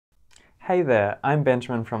Hey there, I'm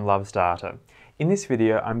Benjamin from Loves Data. In this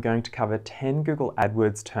video, I'm going to cover 10 Google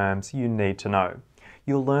AdWords terms you need to know.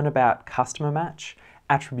 You'll learn about customer match,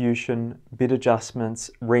 attribution, bid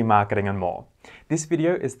adjustments, remarketing, and more. This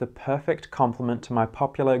video is the perfect complement to my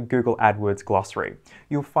popular Google AdWords glossary.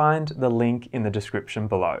 You'll find the link in the description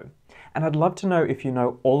below. And I'd love to know if you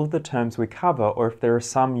know all of the terms we cover or if there are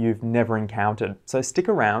some you've never encountered. So stick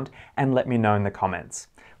around and let me know in the comments.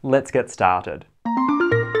 Let's get started.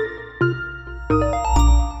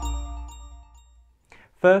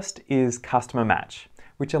 First is customer match,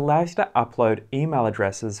 which allows you to upload email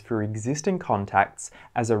addresses for existing contacts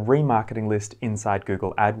as a remarketing list inside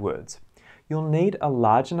Google AdWords. You'll need a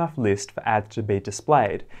large enough list for ads to be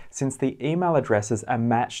displayed, since the email addresses are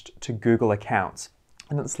matched to Google accounts,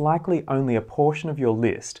 and it's likely only a portion of your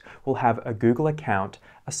list will have a Google account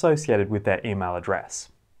associated with their email address.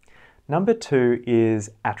 Number 2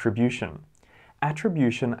 is attribution.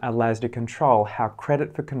 Attribution allows you to control how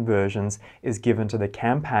credit for conversions is given to the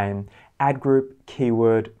campaign, ad group,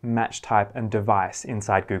 keyword, match type, and device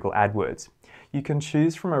inside Google AdWords. You can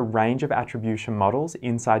choose from a range of attribution models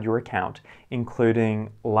inside your account,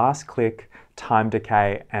 including last click, time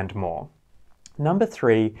decay, and more. Number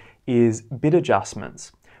 3 is bid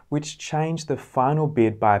adjustments, which change the final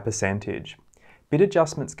bid by a percentage. Bid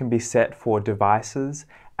adjustments can be set for devices,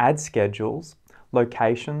 ad schedules,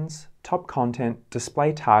 locations, top content,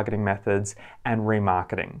 display targeting methods, and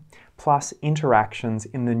remarketing, plus interactions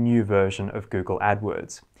in the new version of Google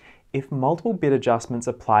AdWords. If multiple bid adjustments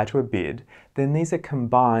apply to a bid, then these are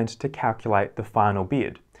combined to calculate the final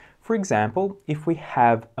bid. For example, if we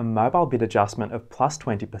have a mobile bid adjustment of plus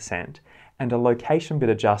 20% and a location bid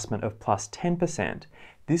adjustment of plus 10%,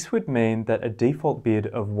 this would mean that a default bid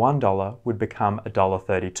of $1 would become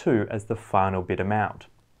 $1.32 as the final bid amount.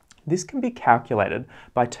 This can be calculated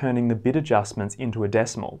by turning the bid adjustments into a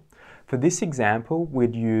decimal. For this example,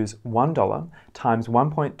 we'd use $1 times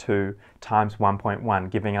 1.2 times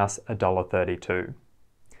 1.1, giving us $1.32.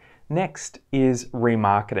 Next is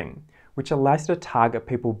remarketing, which allows you to target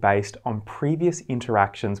people based on previous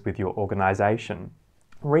interactions with your organization.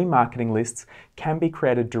 Remarketing lists can be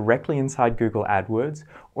created directly inside Google AdWords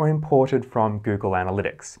or imported from Google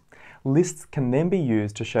Analytics. Lists can then be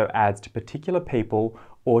used to show ads to particular people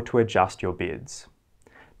or to adjust your bids.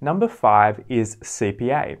 Number 5 is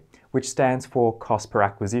CPA, which stands for cost per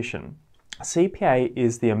acquisition. CPA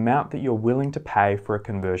is the amount that you're willing to pay for a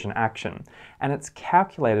conversion action, and it's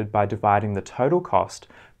calculated by dividing the total cost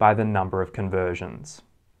by the number of conversions.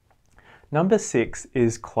 Number 6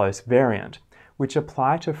 is close variant, which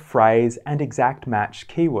apply to phrase and exact match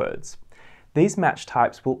keywords. These match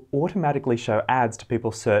types will automatically show ads to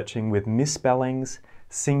people searching with misspellings,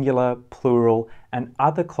 singular, plural, and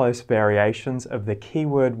other close variations of the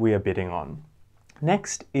keyword we are bidding on.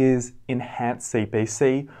 Next is Enhanced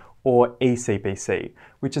CPC or eCPC,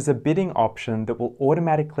 which is a bidding option that will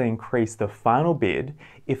automatically increase the final bid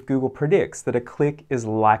if Google predicts that a click is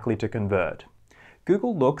likely to convert.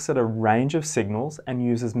 Google looks at a range of signals and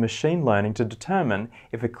uses machine learning to determine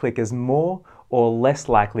if a click is more or less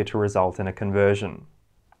likely to result in a conversion.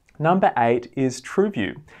 Number 8 is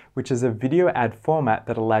TrueView, which is a video ad format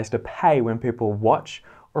that allows you to pay when people watch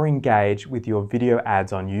or engage with your video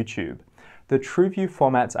ads on YouTube. The TrueView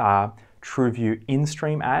formats are TrueView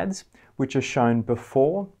in-stream ads, which are shown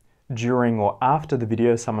before, during, or after the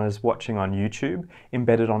video someone is watching on YouTube,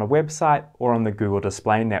 embedded on a website or on the Google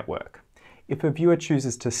Display Network. If a viewer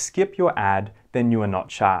chooses to skip your ad, then you are not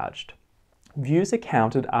charged. Views are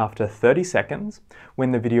counted after 30 seconds,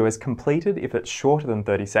 when the video is completed if it's shorter than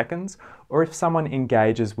 30 seconds, or if someone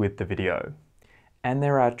engages with the video. And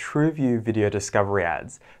there are TrueView video discovery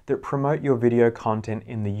ads that promote your video content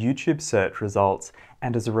in the YouTube search results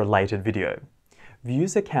and as a related video.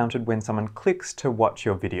 Views are counted when someone clicks to watch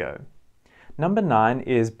your video. Number 9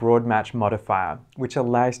 is Broad Match Modifier, which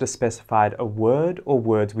allows you to specify a word or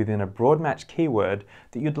words within a broad match keyword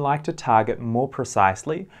that you'd like to target more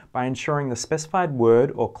precisely by ensuring the specified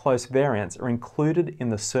word or close variants are included in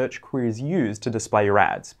the search queries used to display your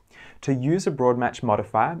ads. To use a broad match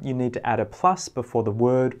modifier, you need to add a plus before the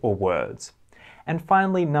word or words. And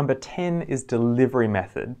finally, number 10 is delivery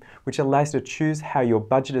method, which allows you to choose how your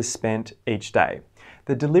budget is spent each day.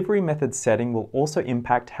 The delivery method setting will also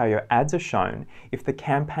impact how your ads are shown if the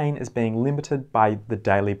campaign is being limited by the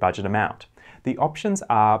daily budget amount. The options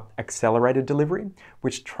are accelerated delivery,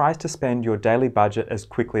 which tries to spend your daily budget as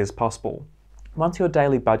quickly as possible. Once your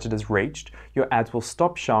daily budget is reached, your ads will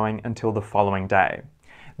stop showing until the following day.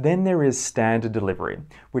 Then there is standard delivery,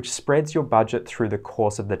 which spreads your budget through the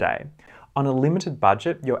course of the day. On a limited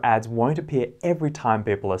budget, your ads won't appear every time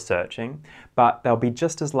people are searching, but they'll be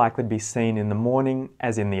just as likely to be seen in the morning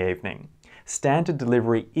as in the evening. Standard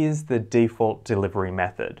delivery is the default delivery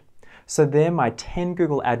method. So they're my 10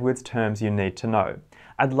 Google AdWords terms you need to know.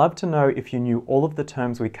 I'd love to know if you knew all of the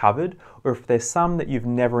terms we covered, or if there's some that you've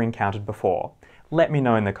never encountered before. Let me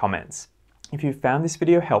know in the comments. If you found this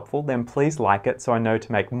video helpful, then please like it so I know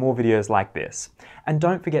to make more videos like this. And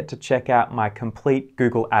don't forget to check out my complete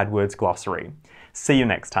Google AdWords glossary. See you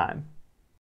next time.